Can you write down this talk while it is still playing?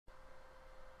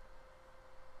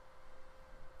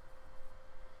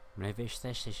Men det visste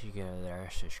ikke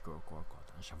det går.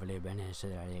 Så ville jeg bare se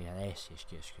det esisk.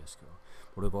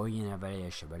 Borde gå inn og være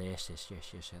ikke bare esisk når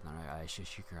jeg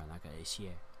ikke når jeg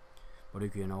sier. Borde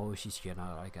kunne også si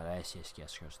når jeg er esisk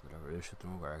når jeg er så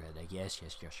noe det er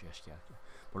esisk.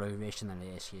 Borde visste når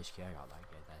det er esisk det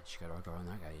skal gå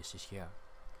når jeg er esisk.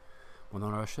 Og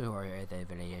når jeg så er det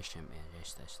vel ikke med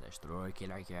det står ikke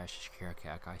like esisk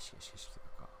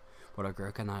Borde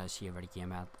gå kan jeg si hvad det giver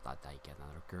med at det ikke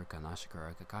når gå kan jeg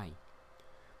gøre kai.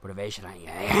 Borde visste jeg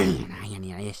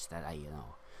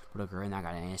Burde gå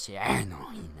når jeg siger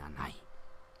nej.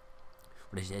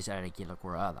 Burde se så det gilder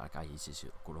går der kan jeg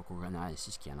sige går når jeg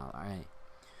siger nej.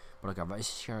 Burde gå hvad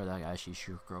siger der jeg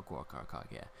siger går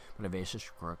kan. Burde visste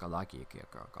går kan lage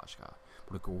gør.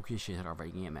 Burde gå ikke sige der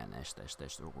hvad med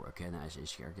det står kan jeg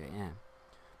siger ja.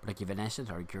 Burde give næste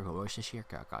der gør også siger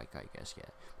kan.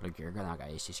 Burde gør når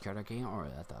jeg siger der kan og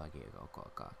der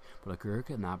går. Burde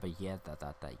gør når jeg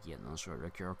der igen så der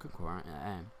gør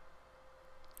kan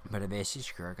But the is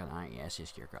sure can I yes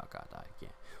is your got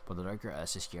again. But the record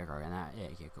as is your and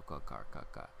I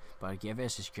car. But give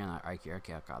us is can I care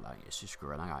yes is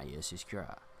sure and I yes is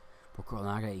sure.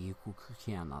 Pokonaga you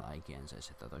can not again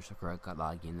says that there's a correct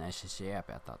again necessary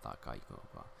about that guy go.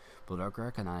 But the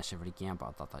record can I say again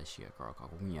about that I see a girl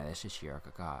yes is your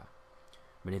car.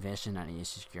 But if it's not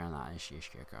yes is sure and I see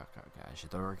car. She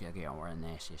don't again or an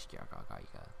yes is your guy.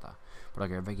 But I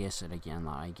never guess it again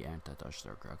like again that there's the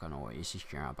girl can always is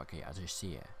sure but I just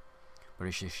see it. But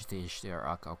it's just there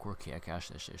a quirky cash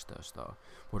is though.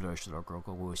 But there's the girl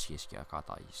go wussy skaka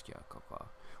is skaka.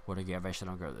 What a give us a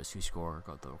girl that she score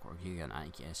got the quirky and I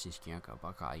guess is skaka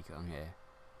baka here.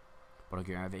 But a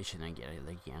gravitation and get it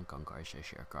like yank on car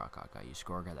share craka. You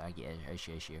score that I get a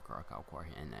share craka or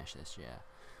in this yeah.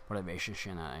 But a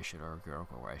vision I should or girl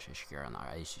or I share and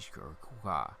I is score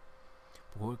kuka.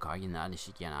 På kagen er det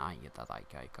ikke en egen at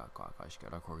jeg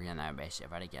skal korean er bedst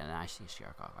jeg ikke en egen skal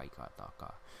jeg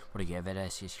på det giver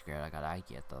det skal jeg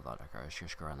ikke at der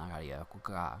skal jeg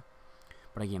kuka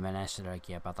på det giver det så der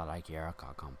giver bare like jeg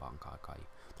kan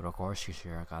der går skal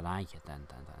jeg ikke den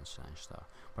så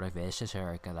på det hvis så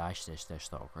er det det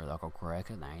står der går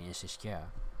korrekt nej så skal jeg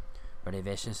But if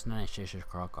it's just nice, just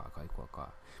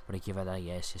But if I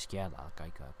yes, is scared,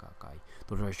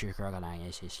 to the sugar and I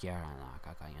is scared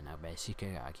and a basic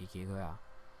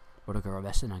But a girl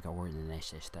best like a word in the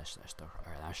next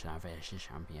or national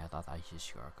champion that I is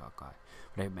sure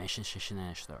But it mentions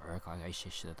the I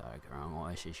see that I girl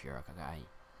is sure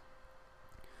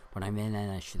But I mean,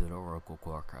 I should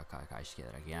oracle I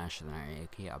scared again,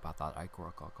 I about that I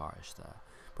cars.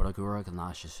 But a girl can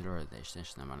not sure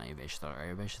this no man I wish that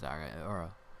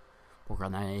or Porque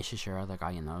I is sure that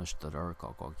I knows the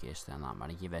oracle yes and I'm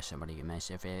gonna give somebody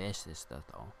massive is that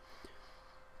though.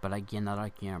 But again that I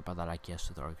can't but that I guess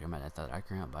the argument that I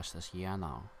can't bust this year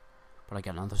now. But I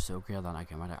get another so clear that I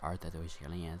can write art that was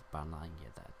yelling at but lying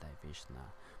get that vision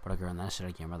now. But I girl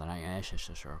necessarily came that I is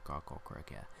sure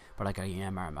correct. But I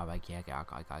got my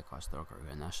I cost the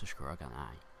and that's sure can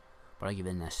I. But I give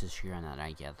it necessary and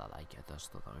I get that I get us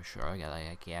to the sure I get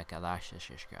I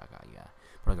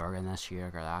But I got necessary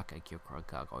I keep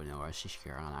go no or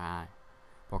sure and I.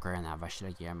 Poker and I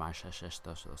actually get my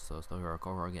sister so the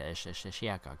go get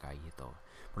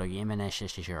But I give me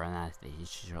necessary and I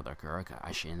sure the girl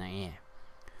I shouldn't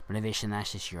But if it's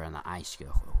necessary and I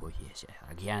skill yes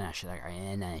again I should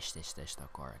like this the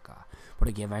correct. But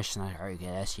I give us not her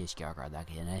get is that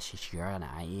necessary and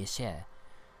I said.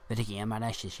 But again, my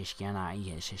last is scan I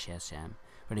yes Sam.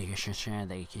 But I guess sure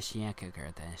they can see a kicker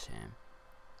that Sam.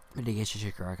 But I guess you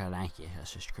correct like it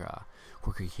as a straw.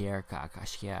 Quicker here, caca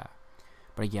scare.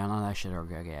 But again, I should or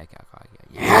get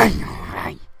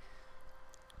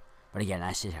But again,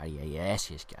 I said how yes,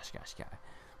 gas.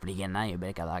 But again, now you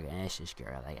make a like an S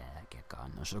scare like a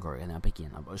gun, no sugar and a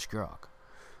begin about scrog.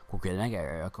 Cooking like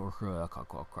a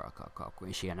cock,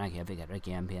 she and I have a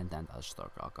again pin and a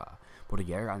stock. But a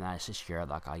year and I scare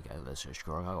like I get this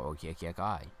scrog or kick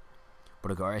guy.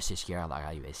 But a girl is scared like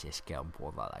I was a scale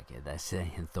board like it. That's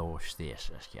saying those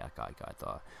this scare guy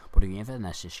got. But again,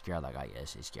 that's scared like I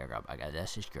is scared up. I got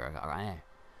this scare guy.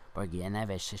 But again, I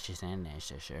was just in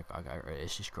this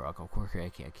scrog or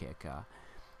kick.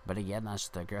 But again, that's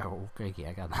the girl who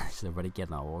got nice, but again,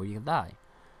 now you die.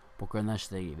 Porque nós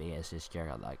daí esse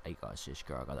esquerda like I got this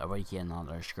girl got over here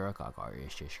another skirt got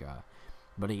this girl.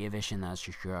 But the vision that's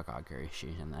skirt got this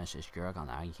and that's skirt got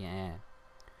I can.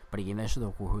 But the vision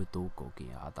of who do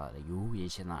cookie I thought you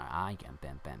is in I can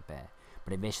pen. But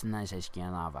the vision that's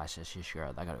skin of us is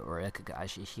skirt like a work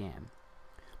guys is him.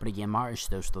 But again, Mars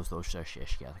those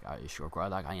I sure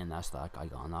that I and that's that I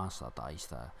got an that I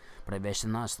sta. But I wish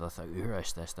that's the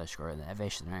urus that's sure and I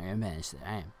wish immense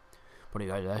but I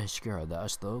got scared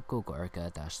that's the cook or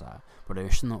that's that. But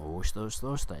there's no those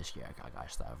that's scared I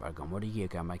got stuff. I got what you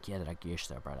got my kid like you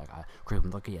step but I got crib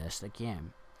look yes the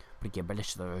game. But I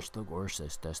bellish there's the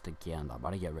gorses that's the game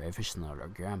but I get revision or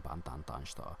grandpa tan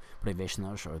stuff. But I wish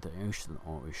no sure the ocean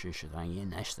or should I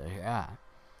in next yeah.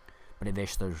 But I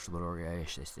wish there's little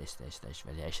this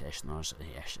no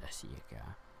yes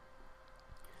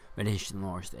but it's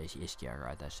no is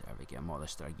scared that's every game more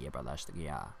start give but that's the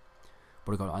yeah.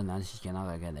 But I got on this again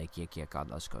I get got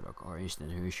that's got or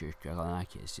instant who should go on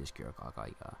kiss this girl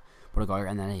gaga. But I got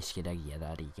and then it's get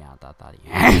that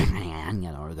and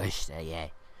you know go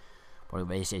stay but I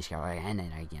wish it's got and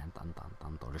then again tan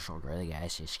to the short girl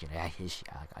guys is get I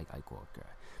go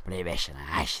but I wish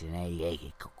I should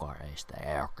I cook is the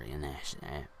air cleanness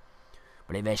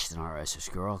but I wish no as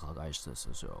a girl guys this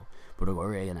so but I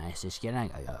organize this get I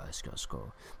go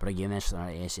school but I give this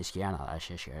is scan I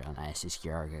share and I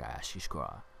scare guys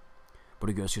school but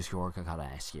it goes to school got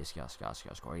gas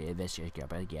score I wish I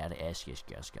get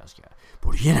gas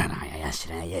but you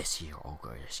know yes you all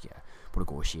go but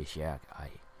go see I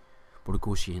but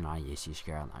go see and I yes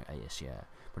scare I yes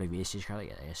but if yes scare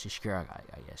yes scare I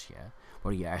yes but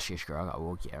yes scare I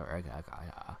will get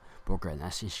but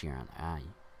that's scare I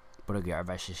but I get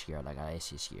vicious here like I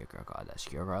see here girl that's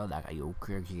girl like I you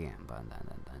clear again but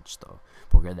then stuff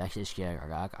but that's here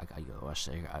I go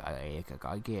say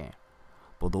I get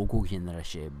but don't go in there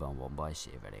shit by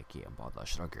say very key but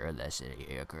that's the girl that's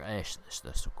here crash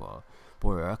this go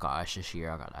but I see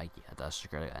here I get that's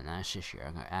girl and I see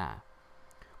here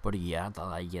but yeah that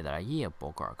I get that I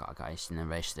poker guys in the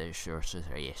rest of the source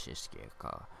yes is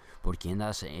but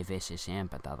that's if it's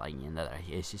sempre that I in that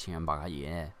is here but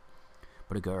yeah.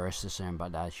 But the girl is the same,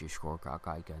 but that's you score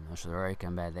again. So there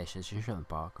can be this is in the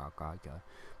park again.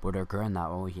 But the girl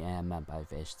now, yeah, man, by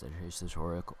Vesta, who's the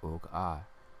sort of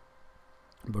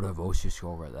but I've also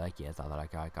scored that yet that I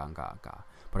can go.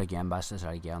 But again, Bastas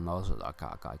I get also that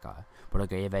gaga. But I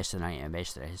gave Vesta and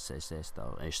Vesta is this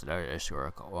though, is there a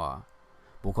sort of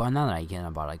but when I get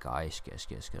about a guy, guess,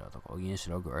 against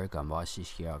the girl can boss his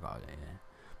here.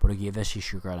 But I give us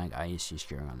sugar like I see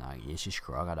scaring and I is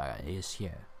scrog that is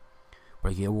here.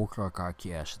 But I walk car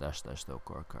yes, that's the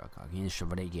cork. Against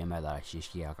the game that I see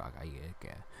here.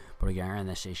 But again,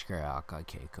 the say scare I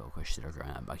cake, because the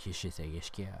ground, but he should say is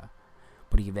scare.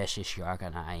 But he vested shark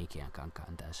and I can't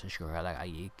contest a sure like I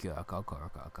eat your cock.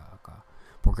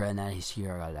 But granted, he's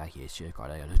here like he's just got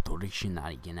a direction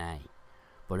again.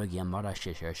 But again, mother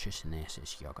says she's an ass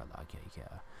is yoga like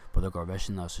but the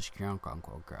corvession of the scrum can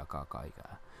call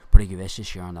Kaka. But he vested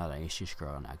sure that I see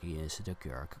scrum like he is the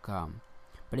cure come.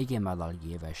 But again, my lord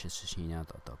gave us a senior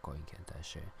to coin can't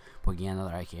say. But again,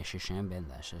 I can't shame bend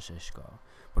that says go.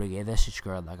 But he gave us a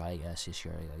scrum like I guess he's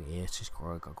sure like it's his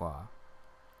core.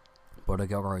 But I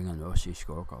go going on no see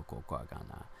score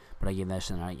gana. But I give us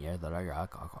an idea that I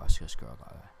got cost score.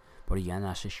 But again,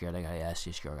 I see sure like I asked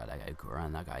his score like I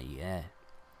could like I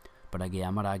but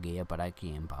again, I gave but I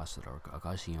can't pass it or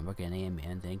cause him again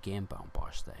and then came pound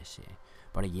past I say.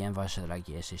 But again, was like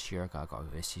yes, is sure got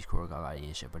his score got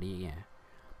answer, but again.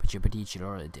 But you teach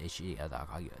or the she at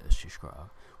I guess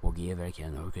or give a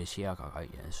can okay see I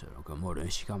guess or more than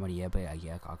she come here by I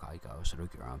go so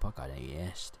look around pocket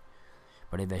yes.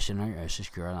 But if it's not a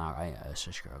secure like I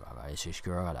secure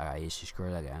like I secure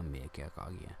like I make a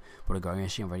again. But a guy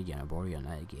is very again a boy and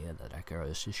I get that I care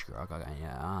is secure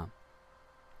again.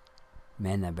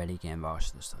 Men that Betty can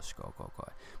boss the stuff go.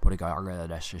 But a guy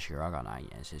that's secure I got I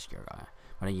secure guy.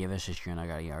 But I give a secure I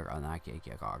got here on that cake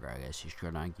I guess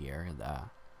secure not gear that.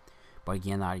 But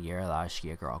again, that year last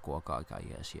year, girl,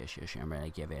 yes, I'm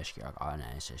ready to give a scare on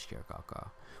a sister.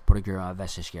 But a girl, a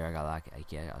scare like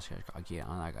I get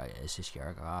on like a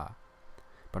sister.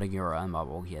 But a girl, I'm a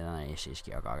walk here and I see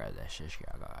scare that's a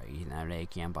scare. You know,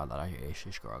 can't bother I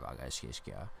is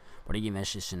scare. But again,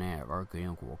 this is an air or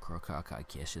green walker,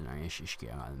 kiss and I is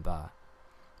scare on bar.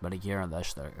 But a year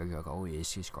that's the go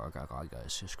is his car,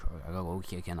 I go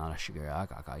kicking on a sugar, I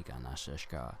can ask a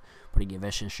scar. But he give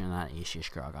us that is his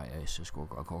car, I is a score,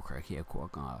 crack here,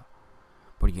 cork.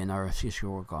 But you know, if she's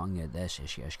going at this,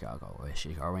 she's got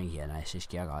she's going here, and I see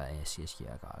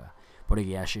Gaga, but if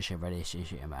yes, she's very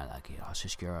sincere about like it, I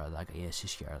secure like yes,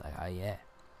 secure like I yeah.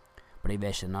 But if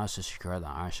it's not secure, the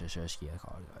answer is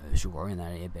she's going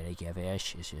that it better give a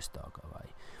she's just dog away.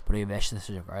 But if it's the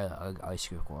secure, I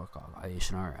score, I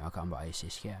snore, I come by,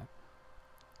 she's here.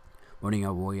 Morning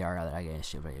of warrior, I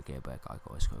guess, very gay back. I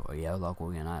go school. Yeah, like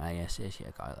we and I guess,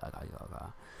 I got.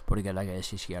 But I got like a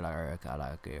sister, like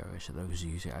a so those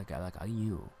you say, I got like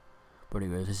you. But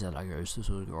it was like a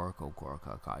social work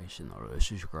guys, and all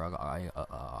this is girl.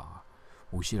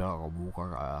 We see like a book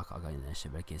or I in this,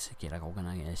 but it's a kid like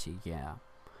organize, yeah.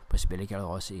 But speak a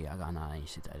lot, see, I got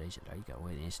nice, that is like a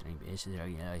way instant basis,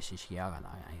 I see, I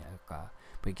got.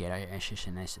 But get I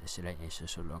session as a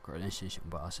social local session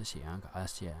bosses, young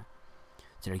as yeah.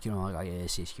 So you know, like I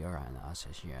see here and I say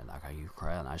here, like I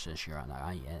cry and I say here and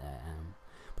I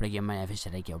but again, my office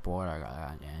like your board,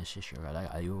 I sure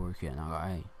like I work and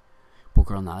I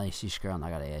book on I see sure and I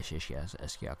got a yes,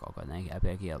 as I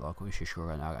beg you, local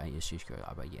sure and I see sure,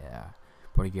 but yeah.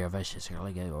 But your vessels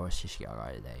like a or see sure,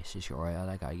 I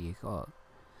like I go.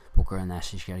 Booker and I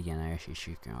see again, I see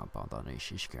sure about on the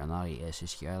sure and I see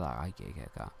sure like I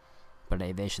get. But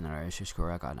a visionary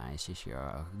sure I got I see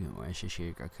sure, you know, see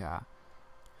sure.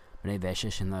 Men det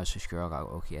värsta när så ska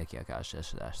jag okej jag ska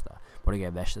sätta. På det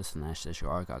värsta när så ska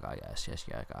jag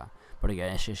ska. På det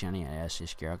värsta när jag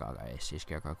ska jag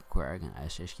kvar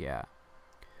jag ska.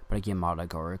 På det mal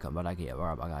går kan bara ge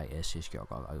bara jag ska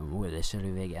jag må det så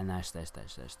det väg nästa.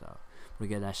 På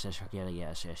det nästa ska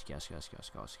jag ska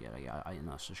jag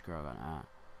när så ska jag.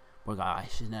 På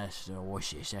det nästa och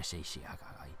så ska jag.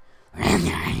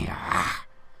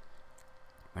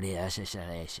 Men det är så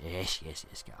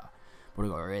ska. But I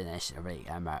got rid of this every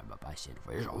I'm out by said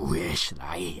wish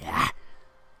like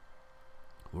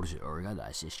what is it or got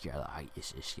that is like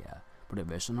is but it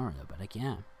was not but I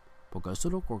can because the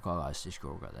local guys is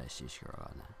go got that is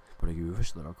but I give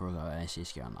us the local guys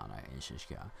is not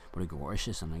but I go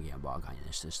worse and again bog on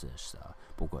this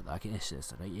but got that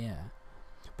is yeah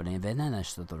but in Vietnam I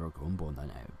stood the local bone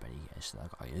and everybody is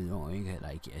like I know you get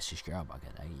like is about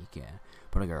it like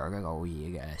but I go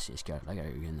you guys is got like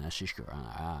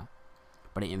I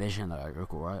but I envision that I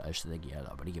record I should get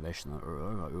up, but I envision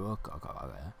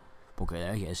porque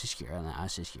I see scared and I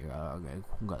see scared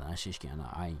got I see scared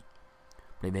I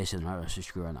but basically I see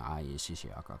scared and I see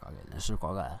scared and so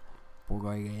got porque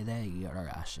I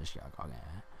there I see scared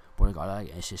but I got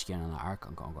I see scared and I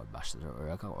can go bust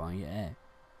or on yeah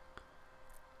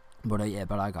but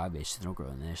I got basically no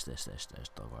growing this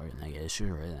and I get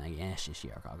sure and I guess see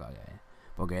scared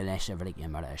porque nessa vez que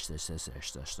mais esta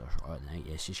né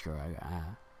esse escura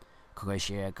que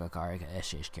chega que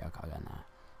esse escura na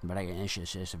but I guess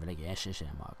esse vez que esse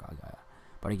ma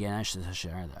but again esse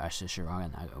share esse share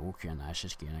na o que na esse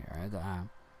escura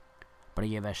but I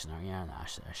guess na yeah na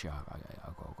esse share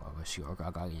go sure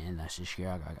na esse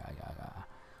escura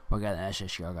porque esse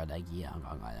escura da guia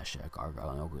na esse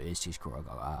carga no esse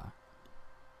escura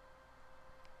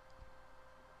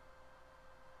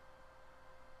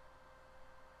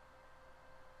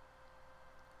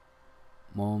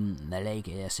Mom, the lake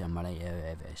is a Malay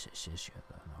visit.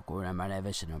 Go to my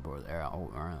visit aboard there,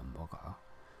 old Boca.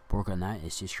 Borka night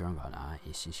is strong on I,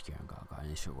 is scared, got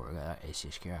is work, is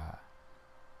scared.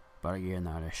 But a year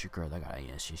not a sugar like I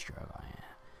is scared.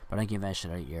 But I give us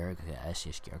a year, I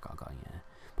see scared, got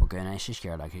Porque I see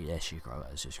scared like a scared,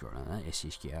 as a scared, and I see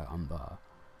scared on bar.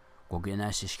 Go get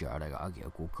I see scared, like I get a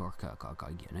good cork,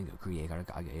 I get a creator,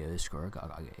 I get a score,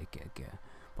 I get.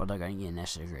 But I got in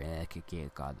necessary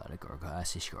kick God like or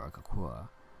gas is sure a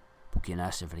Booking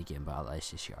us if again by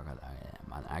lice is sure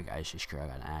man I got is sure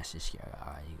an ass is sure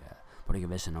but I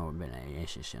give us an old been a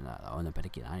yes on the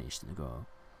particular ice to go.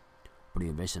 But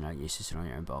you listen I yes on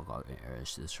your bog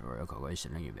is this or a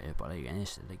question you may but again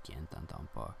is the can't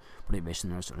tampa. But you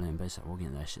listen us on best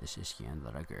walking this is skin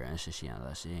that I can see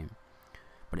the same.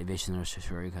 But if it's not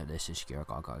sure this is scared,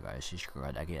 guys, is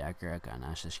scared. I get accurate and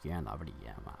I scared over the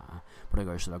yama. But I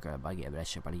go to look at buggy, but I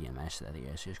should be a mess that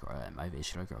is scared. My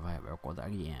vision look if I ever called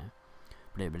again.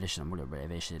 But if it's not more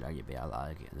vision, I get a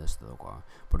lot this to go.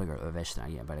 But I go to vision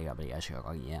again, but I got the issue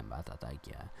again, but that I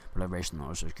get. But I vision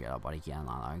also scared about again,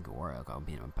 I go or a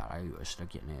company of Paragus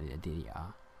looking at the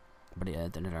DDR. But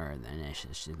it didn't learn the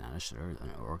nations did not serve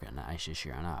an organized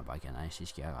share and up. I can I see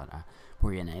scared.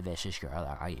 We're in a vicious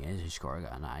girl. I is score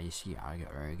and I see I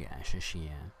get she.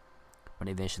 But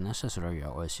if it's necessary, I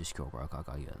always score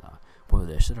Gagayana. But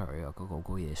the scenario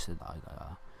go yes, I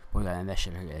got. But I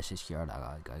invested her as scared.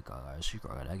 I got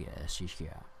score. I guess she's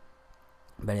scared.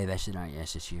 But if it's not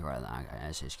yes, she rather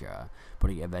I scared.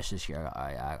 But if it's scared,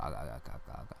 I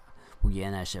we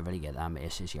and I said, get I'm a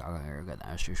scared. I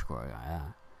got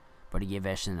score. But give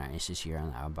us an ice here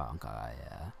on our bank.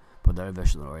 But the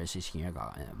version or is here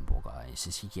got and boga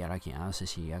is here. I can't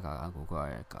see a go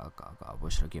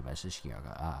was give us here.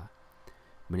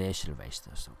 But they should waste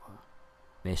us.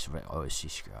 Best always see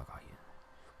here.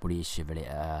 Polisi veli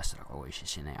äästra koisi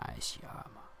sinne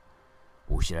aisiama.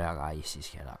 Uusira kaisi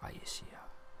siellä kaisia.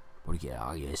 Porque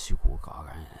agesi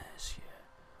kukaan äsiä.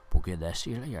 Porque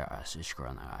desillä ja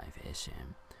äsiskrona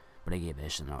aiveseen. Porque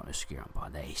vesena skiran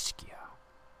padeiskia.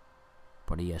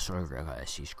 Porque sorga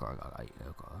äsiskrona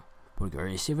kaika. Porque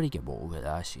resivrikä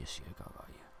bolga äsisiä kaika.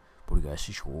 Porque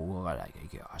äsiskrona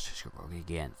kaika äsiskrona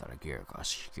kentara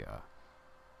kirkaskia.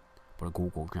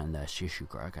 Porque kukaan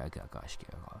äsiskrona kaika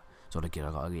kaskia. Så det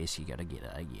kira kaga sigira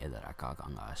gira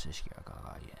kaga äsiskia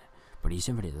kaika.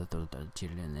 Polisen förledde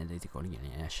till en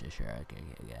kollegin äsiskia.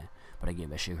 Porque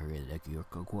väsirä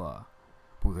kirkakua.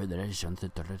 Porque det är sånt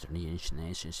att det är inte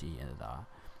näsisiä da.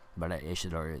 Bara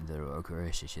äsiskia det och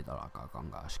äsiskia da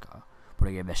kaga.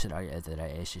 Porque väsirä det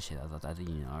är äsiskia da det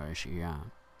är äsiskia.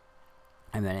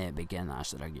 Men begynner å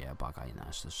strage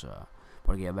bakainast så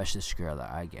porque väsirä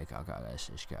da äge kaga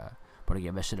äsiskia.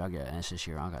 Porque väsirä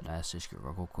äsiskia kaga äsiskia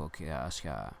kokokia.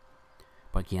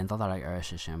 Porque en toda la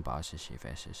äsiskia basis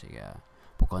äsiskia.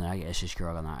 Porque när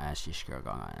äsiskia kaga äsiskia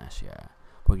kaga äsiskia.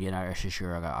 Porque när äsiskia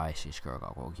kaga äsiskia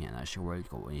kaga kokia äsiskia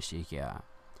ko äsiskia.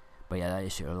 Pero ya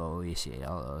es lo hice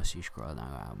äsiskia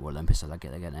kaga vuelven pesar que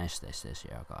de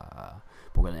äsiskia kaga.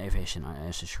 Porque när äsiskia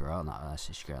kaga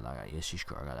äsiskia kaga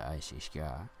äsiskia kaga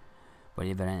äsiskia.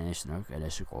 Pero det är inte nog eller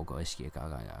så går äsiskia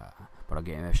kaga.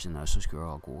 Porque äsiskia så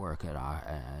ska gå kaga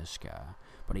äsiskia.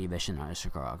 Pero det är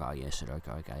äsiskia kaga äsiskia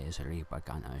kaga äsiskia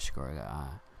kaga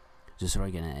äsiskia. Så så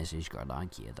är det äsiskia kaga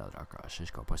kieda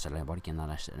äsiskia på ställen porque när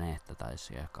det är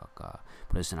äsiskia kaga.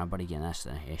 Pero sen porque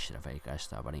nästan äsiskia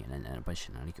fejkasta porque en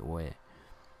passion lika way.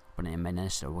 Pero en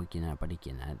nästa porque porque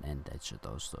en det så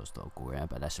då går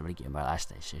på det så porque bara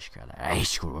äsiskia kaga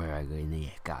äsiskia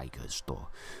ni kaga stå.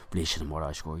 Blir det mer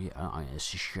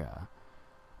äsiskia.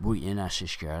 Bui en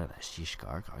äsiskia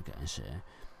kaga äsiskia.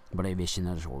 Pero det visst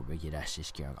när så blir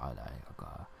äsiskia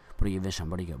kaga. Porque ves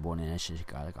somebody que pone ese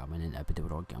cara men en apete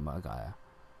broken baga.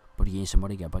 Porque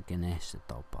somebody que pa que neste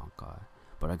topanka.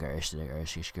 Para que este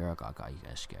skira kaga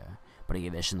igeska.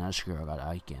 Porque ves na skira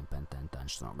kaga iken pentan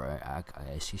stronger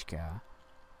skira.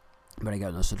 Para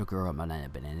que no se lo creo mana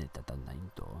benedetta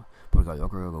tanto. Porque yo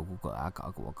creo que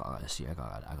kaga skira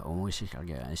kaga o skira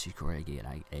que skira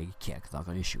que kick da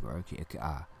kan skira que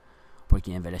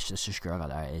porque en vez de skira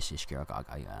kaga skira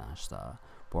kaga sta.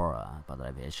 Bora, but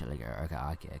I wish like a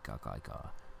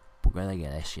porque la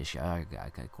guerra es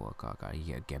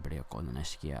que Gabriel con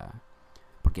esquia.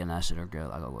 Porque nacer que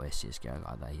la go es que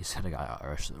la y se la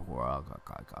earth world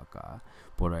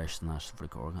por es nas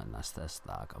fricor nas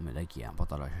testa como la guía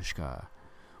para la esca.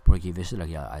 Porque ves la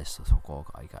guía es so co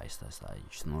esta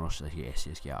no sé si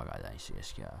es que haga la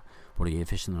es que porque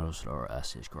ves no es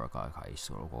que es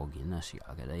so go guinness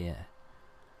ya que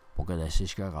porque la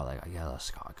äsiskia kaga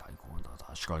las kaga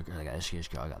kunta skaka la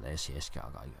äsiskia kaga la äsiskia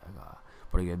kaga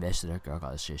porque västra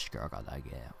kaga äsiskia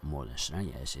kaga molesna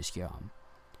äsiskia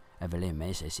ävele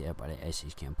mese se para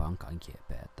äsiskia pankan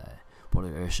kepeta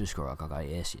porque äsiskia kaga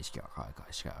äsiskia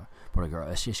kaga porque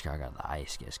äsiskia kaga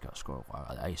äsiskia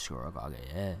kaga äsiskia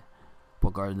kaga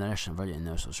porque nästan varje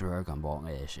nästa så kan bara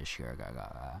äsiskia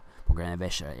kaga porque en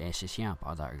västra äsiskia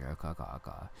para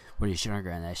kaga porque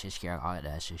skaka äsiskia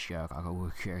kaga äsiskia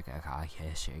kaga kaga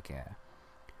äsiskia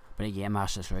porque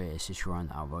massa så äsiskia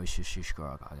na voice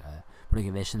äsiskia kaga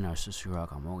porque västra så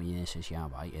kaga mo äsiskia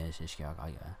ba äsiskia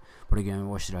kaga porque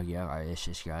västra kaga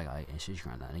äsiskia kaga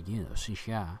äsiskia na ni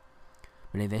äsiskia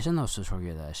men det är så så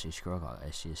jag där äsiskia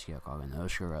kaga no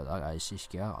kaga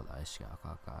äsiskia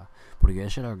kaga porque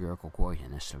så jag går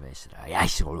in nästa vez jag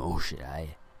så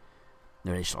oshai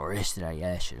no es oresta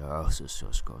ya så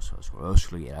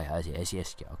skulle jag ha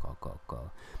äsiskia kaga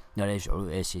no es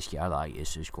äsiskia la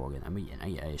äsiskia na men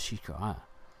jag äsiskia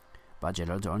but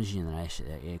jag då inte när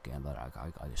jag kan bara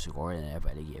kaga så går det på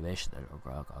det ges där och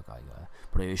kaga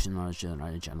professional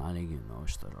general så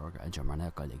och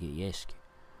germana kaga äsiskia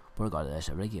porque det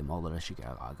är väldigt många som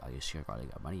ska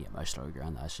kaga Maria Master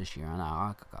grand äsiskia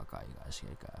na kaga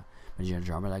äsiskia men jag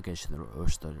germana kaga så och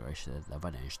det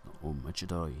var det mycket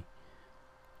då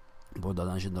Boda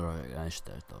dan general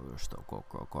este to ko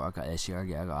äsiskia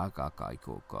kaga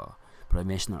ko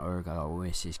professional orga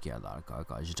äsiskia la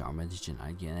kaga germana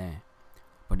digen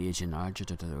But it's an archer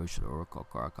to the or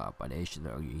coca, but it's the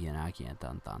Yanaki and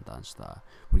Tan star.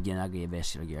 We get a give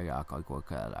us a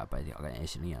coca by the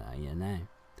organization.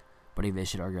 But if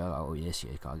it's a girl, yes,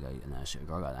 you can get an answer.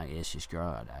 Yes, it's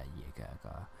girl at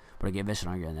Yaka. But I give us an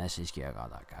organization.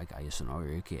 I guess an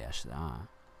order cast.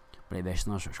 But if it's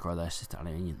not subscribed, that's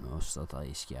Italian, no, so that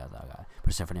is Skiada.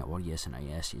 But Stephanie, what yes, and I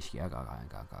yes, is Skiaga.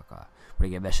 But I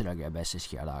give us a best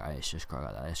Skiada. I just call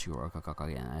it as your coca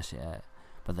and I say.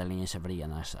 but the links of the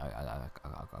nas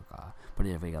but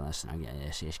if we got again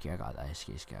is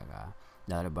skiaga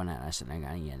the bananas and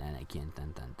again and again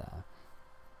tanta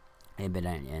a bit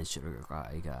and sugar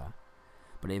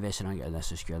but if it's not get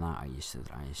less skill I used to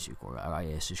try to I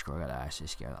is score as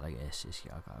skill like is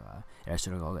skiaga it's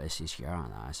go as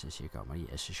skiaga as skiaga my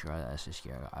is sure as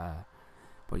skiaga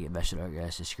but you best look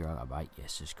as skiaga by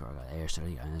yes skiaga there's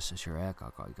really unnecessary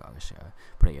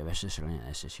but you best as skiaga like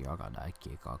as skiaga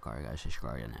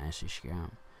and as skiaga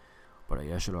but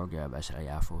jag skulle också bättre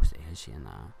jag får det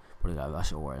sina but jag var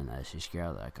så var när jag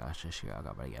skrev det kanske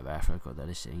jag bara jag var för att det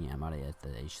är ingen mer det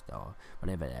då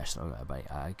but det är så bara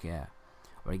jag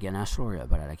but again I saw it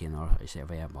but I can not say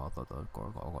I am about the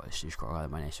go skrev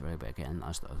my name så back in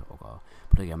as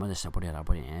but again men det så på det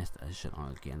på det är så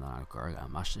again där går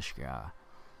måste skrev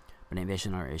men det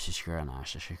vision är så skrev när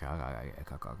så skrev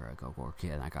jag går kan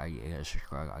jag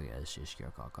skrev jag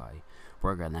skrev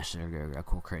burger necessarily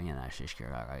cooking and I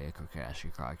skrev jag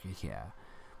skrev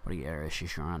but the area is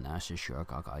sure on us is sure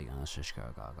guy on us is guy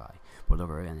but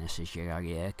over in this is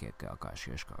guy gosh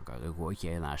is guy go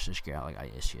here and us is guy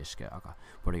is guy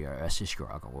but the area is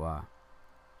guy go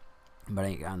but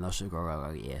I got no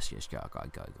guy yes guy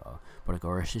but the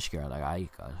area is guy like I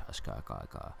as guy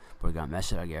but I got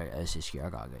message is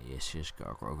guy yes guy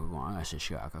go on as is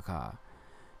guy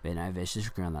when I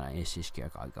visit ground that I is guy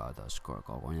the score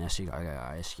go when I see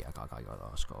guy is guy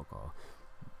the score go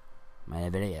my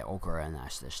video okra and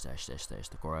that's this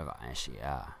the correct answer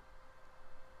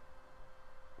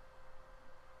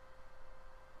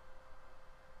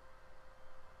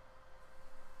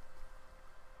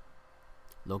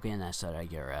looking at that I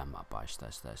get my boss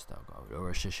that's the go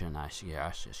or session I see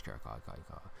is go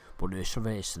but the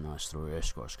service no through the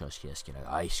scores cuz yes get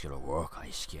I skill work I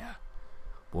skill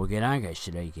but get I get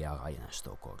today get I in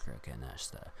stock can that's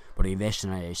the but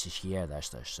investment is here that's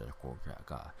the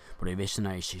but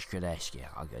investment is good as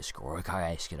I guess score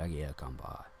I skill I come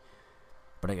by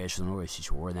but I guess no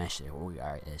is war that's all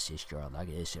are is girl like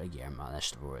is again my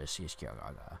that's the is skill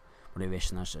but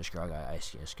investment is girl I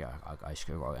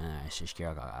skill and I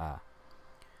skill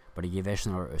but the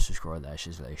investment is score that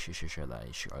is like she sure that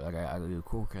is sure like I do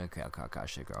cool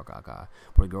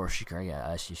but go she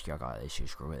I skill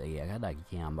is score yeah like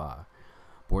can by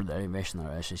board the investment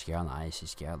is skill I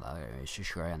skill like she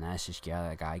sure and I skill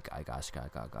like I got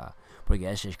but I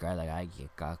guess is like I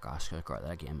get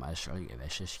like in my sure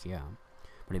invest skill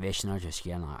but investment is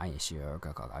skill I see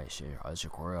I see as a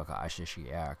core I see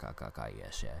yeah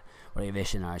yes but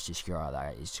investment is skill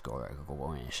that is score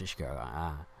go in skill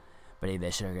but if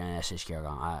it's again as skill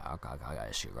I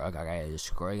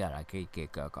score got I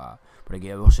get but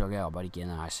again also get but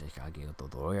again I see I get to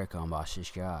the come by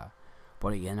skill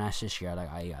but again I see skill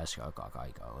like I ask so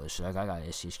like I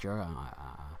got skill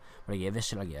but again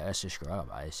it's like yes skill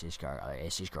I see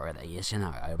skill that yes and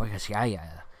I because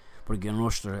but again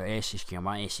also skill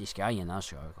my skill and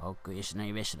so okay it's not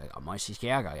even like my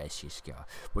skill I see skill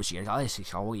but she got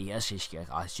skill yes skill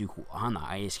I see Hana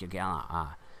I skill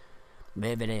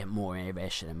maybe more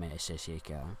innovation med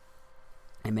SSK.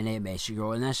 Men det är så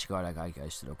går nästa gång jag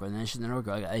kan stå och nästa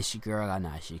gång jag ska göra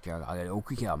nästa gång jag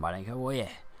åker kan bara kan vara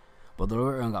but då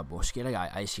är jag på skulle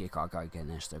jag ska kan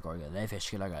nästa gång det är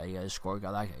skulle jag ska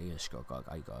jag ska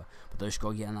but då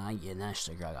ska jag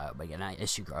nästa gång jag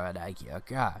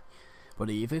ska göra but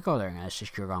if you go there and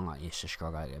ska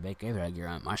jag vet jag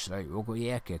gör måste jag gå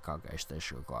jag kan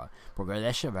ska but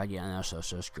det ska vara jag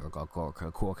så ska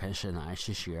gå kanske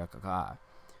nästa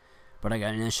but I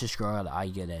got an skill I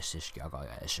get a skill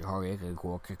I can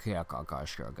go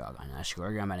and I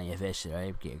score a man if it's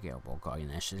a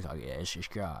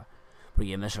skill but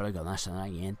you miss like less than I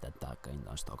ain't that kind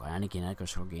of stock and again I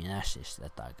could gain assist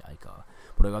that I go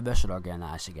but I got best again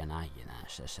I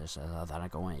says that I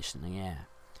go in yeah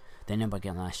then I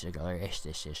get nice skill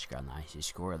nice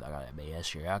score that I be a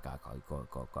skill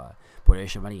go but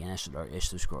there's somebody answer is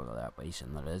to score that base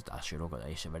and I should look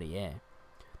at somebody yeah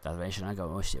that version I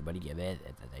go see but give it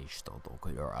that they still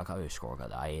do or I got score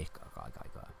that I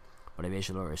but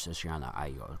eventually is this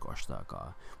I course that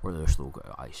where there's still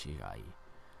I see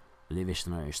but the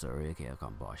vision is story can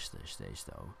boss this days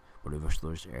though but it was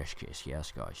those airspace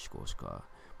yes guys schools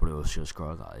but it was just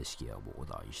score that I see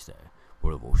what I say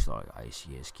but it was like I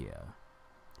see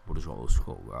but it's all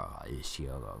school I see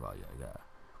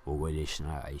but with this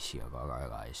I see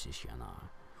I see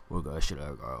we're going to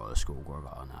go school go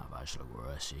on a bachelor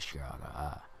go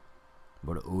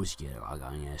but who's get I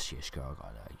got yes go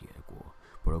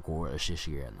but a go is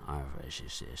here and I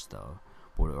is though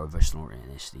but a vessel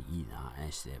in is the ina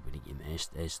is the but it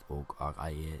is oak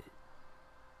I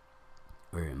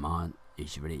very man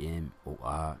is really in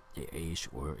or is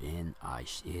or in I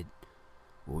said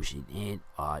was in it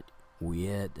at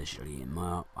weird the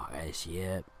slima I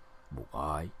said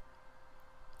boy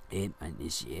it and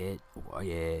is it or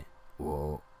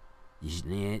is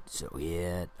it so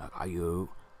it are you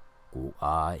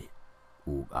I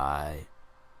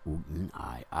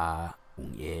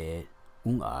ye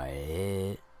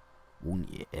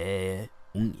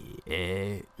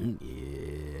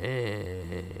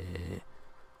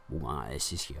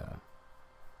sisya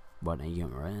but I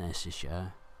am right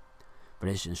sisya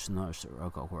presence no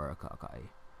suraga worka kai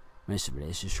miss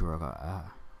places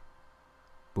suraga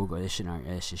bugo listener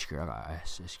sisya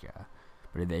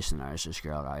previsioner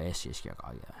sisya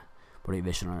kaya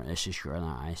previsioner sisya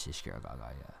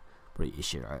kaya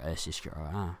previsioner sisya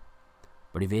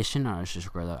previsioner sisya previsioner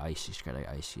sisya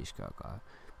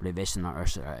previsioner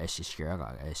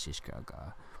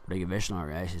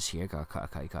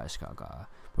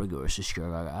sisya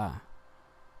previsioner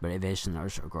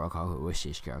Previsioners are graka who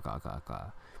is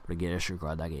kaka. Pregators are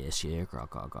grada is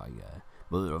kaka.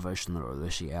 But the professional or the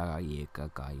Shia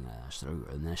Kaka, Stro,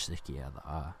 and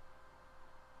Nestikia.